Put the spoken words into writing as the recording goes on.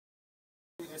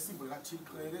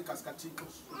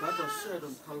that was shed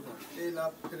on Calvary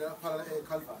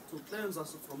to cleanse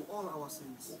us from all our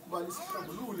sins.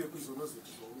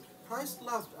 Christ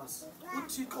loved us.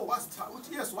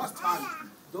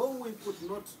 Though we could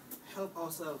not help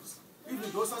ourselves,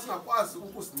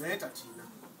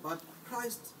 but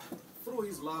Christ, through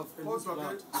his love and his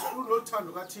blood,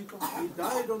 he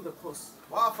died on the cross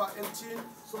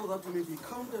so that we may be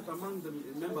counted among the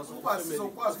members of the family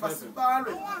of heaven.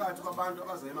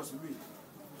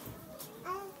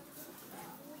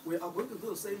 We are going to do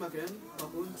the same again. We are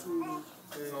going to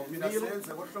kneel,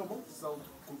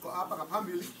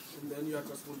 and then you are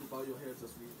just going to bow your heads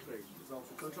as we pray.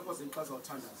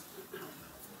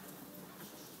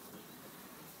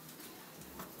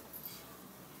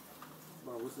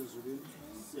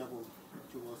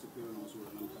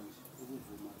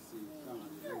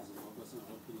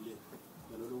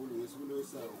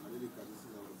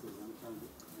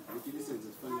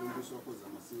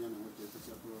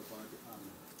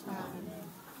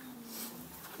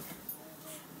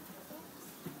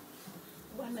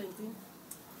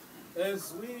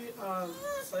 As we are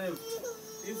saved,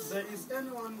 if there is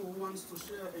anyone who wants to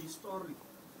share a story,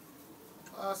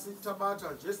 as a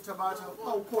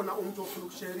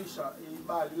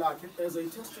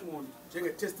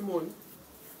testimony,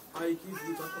 I give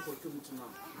you that opportunity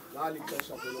now.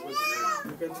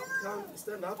 You can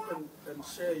stand up and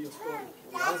share your story.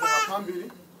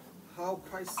 How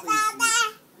Christ saved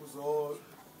you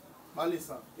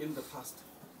in the past.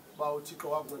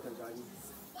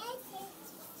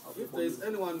 If there is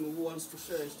anyone who wants to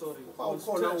share a story,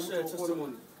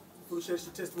 share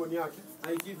testimony, I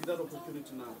give you that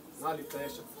opportunity now.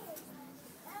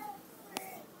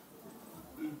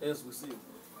 As we sing.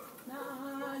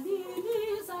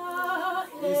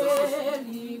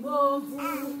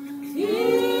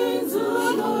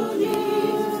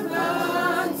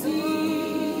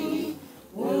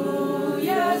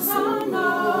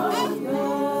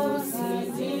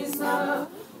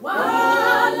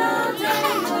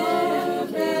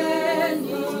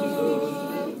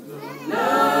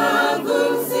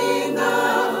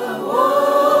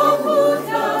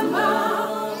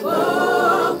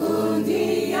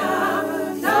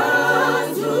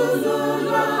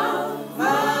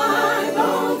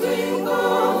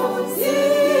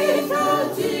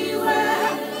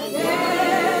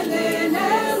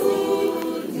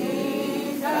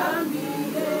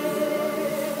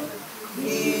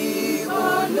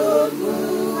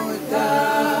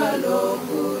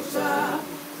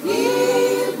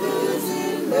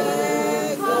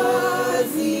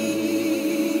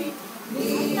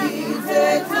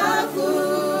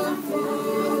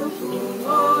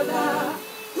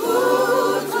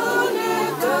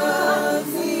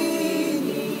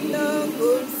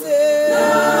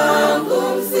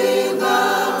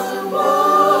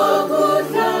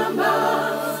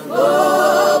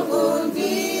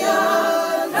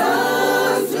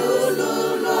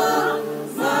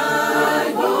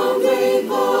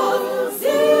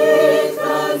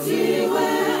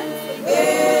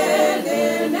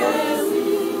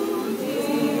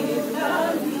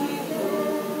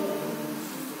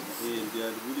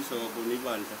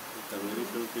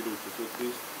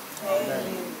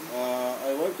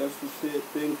 I want us to say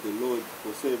thank the Lord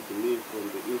for saving me from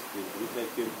the incident which I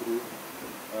came through.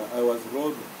 I was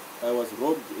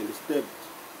robbed and stabbed.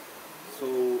 So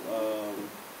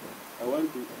I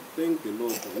want to thank the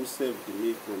Lord who saved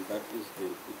me from that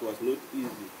incident. It was not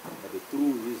easy, but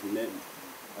through his name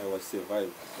I was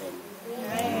survived.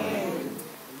 Amen.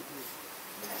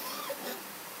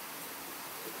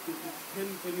 Can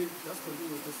you just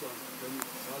continue with this one? Then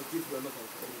I'll give you another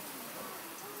opportunity.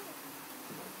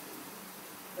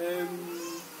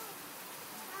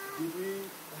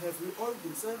 Have we all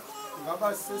been saved?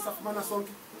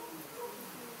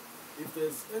 If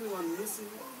there's anyone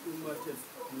missing, who might have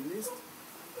been missed.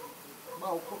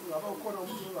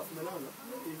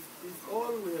 If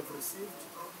all we have received,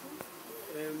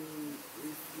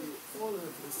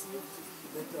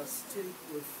 let us take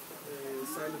with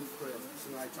silent prayer.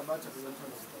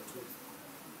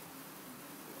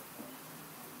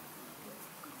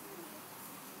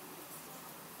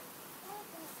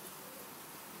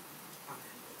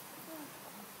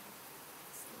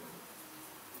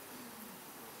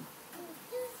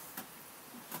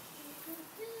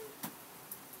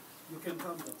 You can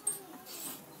come back.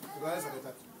 Guys, I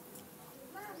that.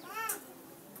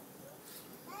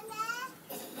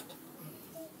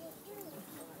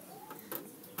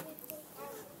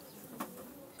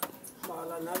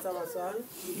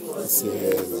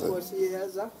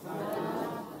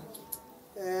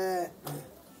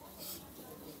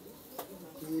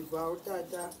 ndiva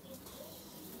utata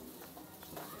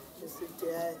esithi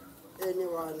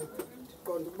anyone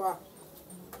qonda uba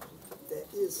there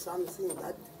is something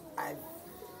that I've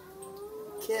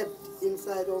kept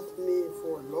inside of me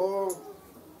for long.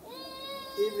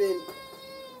 Even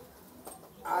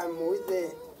I'm with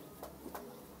the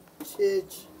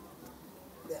church,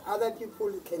 the other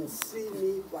people can see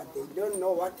me, but they don't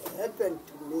know what happened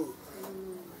to me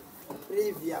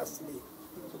previously.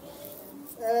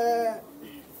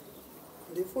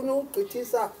 Ndifuna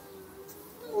ukugqithisa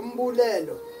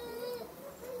umbulelo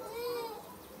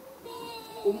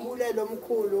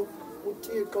omkhulu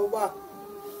uThixo uba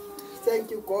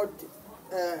thank you God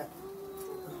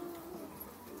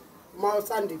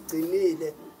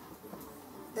mawusandigcinile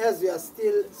as you are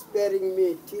still sparing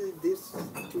me till this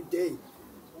today.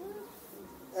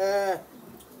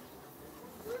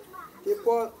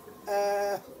 People,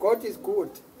 God is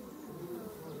good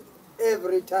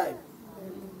every time.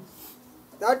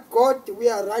 That God we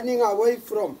are running away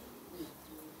from,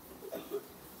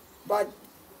 but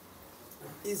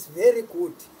is very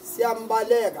good.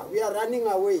 Siyambaleka, we are running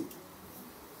away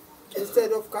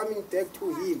instead of coming back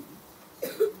to Him.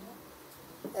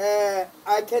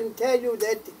 I can tell you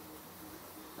that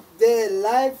the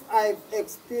life I've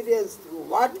experienced,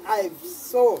 what I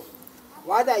saw,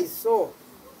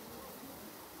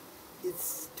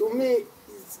 it's to me,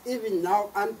 it's even now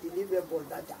unbelievable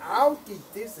that how did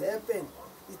this happen?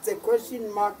 It's a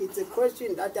question mark, it's a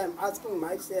question that I'm asking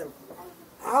myself.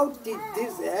 How did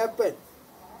this happen?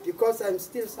 Because I'm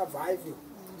still surviving.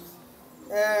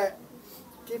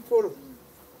 People,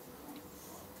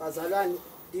 bazalwane,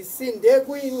 isinde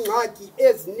kuyingxaki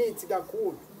ezininzi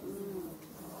kakhulu.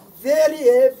 Very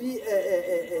heavy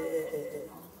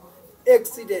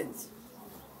accidents.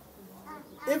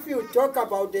 If you talk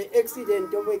about the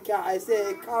accident of a car, I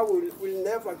say a car will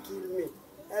never kill me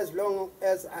as long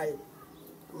as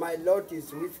my Lord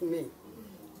is with me.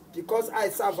 Because I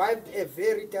survived a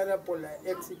very terrible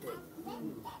accident.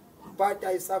 But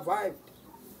I survived.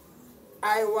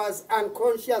 I was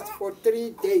unconscious for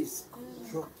 3 days.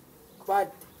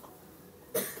 But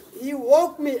He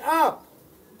woke me up.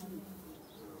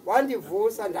 I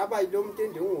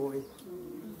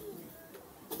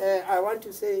want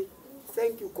to say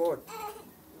thank you, God.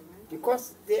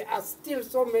 Because there are still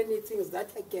so many things that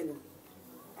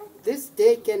this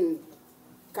day can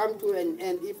come to an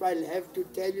end if I'll have to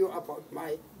tell you about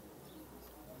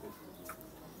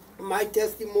my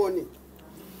testimony.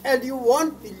 And you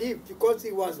won't believe because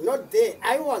He was not there.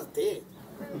 I was there.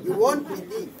 You won't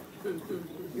believe.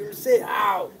 You'll say,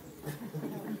 how?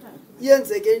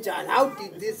 How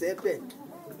did this happen?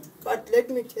 But let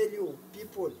me tell you,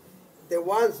 people, the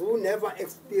ones who never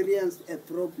experienced a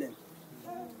problem,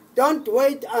 don't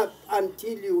wait up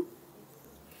until you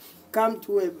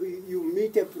you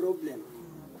meet a problem.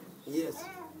 Yes.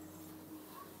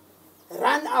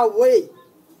 Run away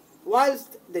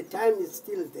whilst the time is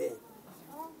still there.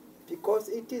 Because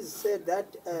it is said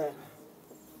that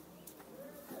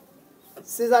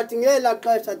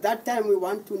at that time we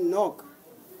want to knock,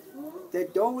 the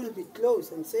door will be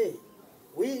closed and say,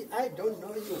 I don't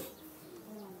know you.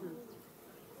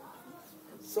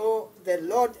 So the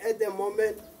Lord at the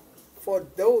moment, for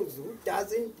those who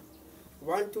doesn't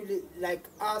want to, like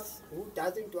us, who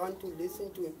doesn't want to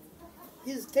listen to Him,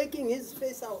 He's taking His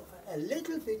face out a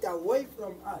little bit away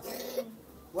from us.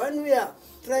 When we are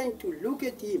trying to look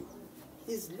at Him,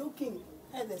 He's looking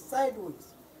at the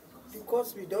sideways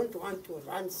because we don't want to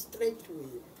run straight to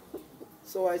Him.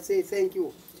 So I say thank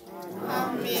you.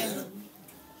 Amen.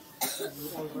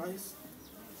 All rise.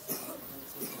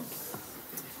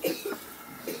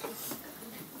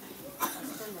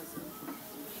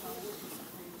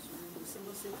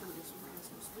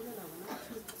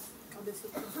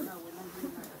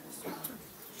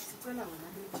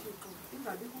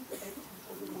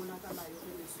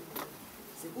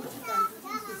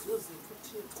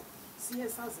 Siye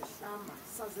sazihlamba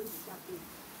sazenza ihlapeni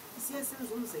siye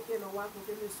senza umzekelo wakho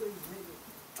kemiso yimele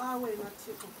xa wena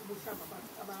Thixo ubuhlamba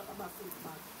abafundi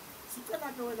bakho sicela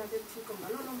ke wena ke Thixo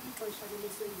ngalo lonke ixesha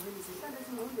kemiso yimele sihlale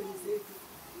ezingqondweni zethu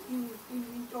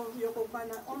into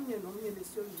yokubana omnye nomnye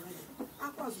lesiyo yimele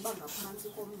akwazi uba ngaphantsi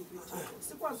komnye Thixo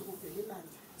sikwazi ukuvelelana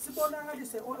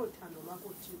sibonakalise olo thando lwakho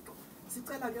Thixo.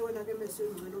 Sicela ke wena ke meso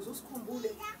yingcwele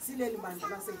usikhumbule sileli bandla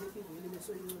lasehefiveli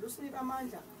meso yingcwele usinika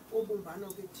amandla obumbano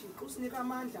ke Thixo usinika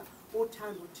amandla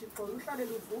othando Thixo uhlale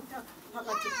luvutha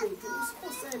phakathi kwethu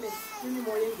usikhusele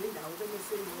kwimimoya engendawo ke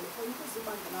meso yingcwele khona ukuze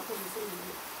ibandla lakho meso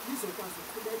yingcwele lizokwazi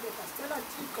ukuqhubekeka. Sicela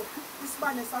Thixo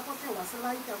isibane sakho ke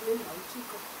wasilayita kule ndawo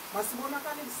Thixo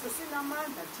masibonakalise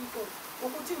sinamandla Thixo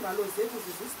ukuthi ingalo zethu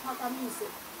zizisiphakamise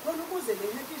khona ukuze le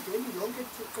happy valley yonke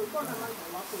Thixo ibona amandla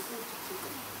wakho kuthi Thixo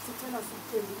sicela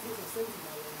sikuthembe ukuze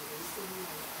senzela wena ngomsebenzi